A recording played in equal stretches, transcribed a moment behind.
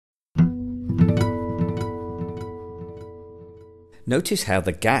Notice how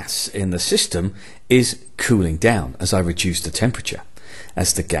the gas in the system is cooling down as I reduce the temperature.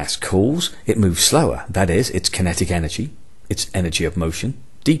 As the gas cools, it moves slower. That is, its kinetic energy, its energy of motion,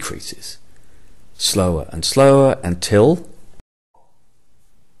 decreases. Slower and slower until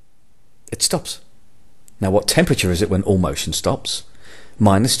it stops. Now, what temperature is it when all motion stops?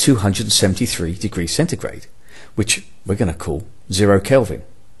 Minus 273 degrees centigrade, which we're going to call 0 Kelvin.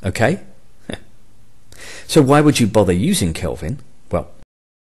 Okay? So why would you bother using Kelvin? Well,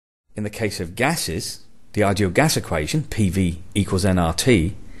 in the case of gases, the ideal gas equation, PV equals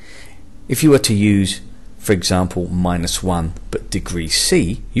nRT, if you were to use, for example, -1 but degree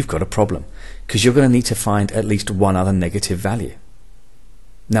C, you've got a problem, because you're going to need to find at least one other negative value.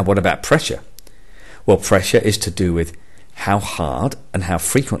 Now, what about pressure? Well, pressure is to do with how hard and how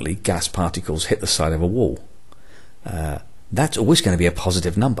frequently gas particles hit the side of a wall. That's always going to be a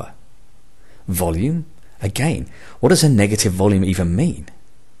positive number. Volume? Again, what does a negative volume even mean?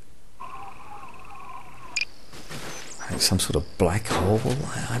 Some sort of black hole?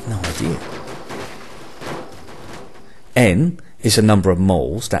 I have no idea. N is a number of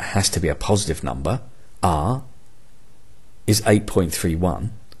moles. That has to be a positive number. R is 8.31.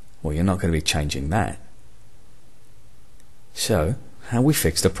 Well, you're not going to be changing that. So, how we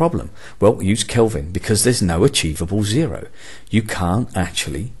fix the problem? Well, use Kelvin, because there's no achievable zero. You can't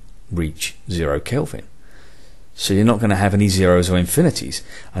actually reach 0 Kelvin. So you're not going to have any zeros or infinities,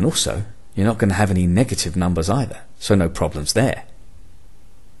 and also you're not going to have any negative numbers either, so no problems there.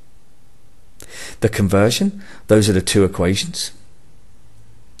 The conversion, those are the two equations.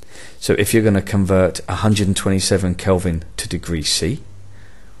 So if you're going to convert 127 Kelvin to degrees C,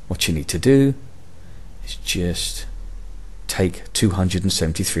 what you need to do is just take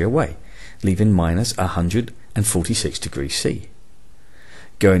 273 away, leaving minus 146 degrees C.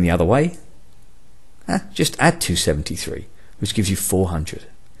 Going the other way, just add 273, which gives you 400.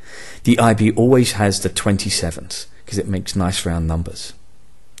 The IB always has the 27s because it makes nice round numbers.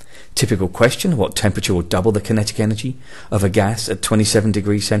 Typical question, what temperature will double the kinetic energy of a gas at 27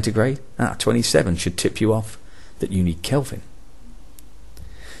 degrees centigrade? 27 should tip you off that you need Kelvin.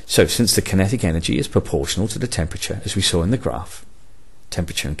 So since the kinetic energy is proportional to the temperature, as we saw in the graph,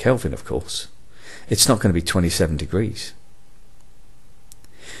 temperature in Kelvin of course, it's not going to be 27 degrees.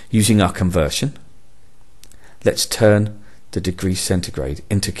 Using our conversion, let's turn the degrees centigrade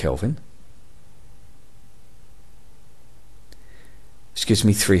into Kelvin. This gives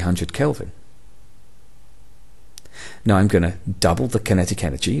me 300 Kelvin. Now I'm going to double the kinetic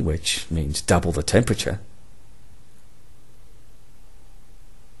energy, which means double the temperature,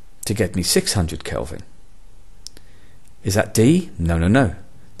 to get me 600 Kelvin. Is that D? No, no, no.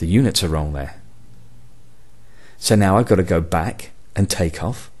 The units are wrong there. So now I've got to go back and take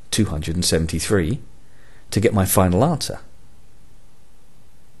off 273 to get my final answer,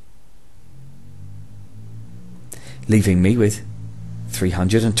 leaving me with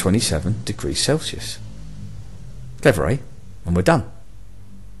 327 degrees Celsius. Clever, eh? And we're done.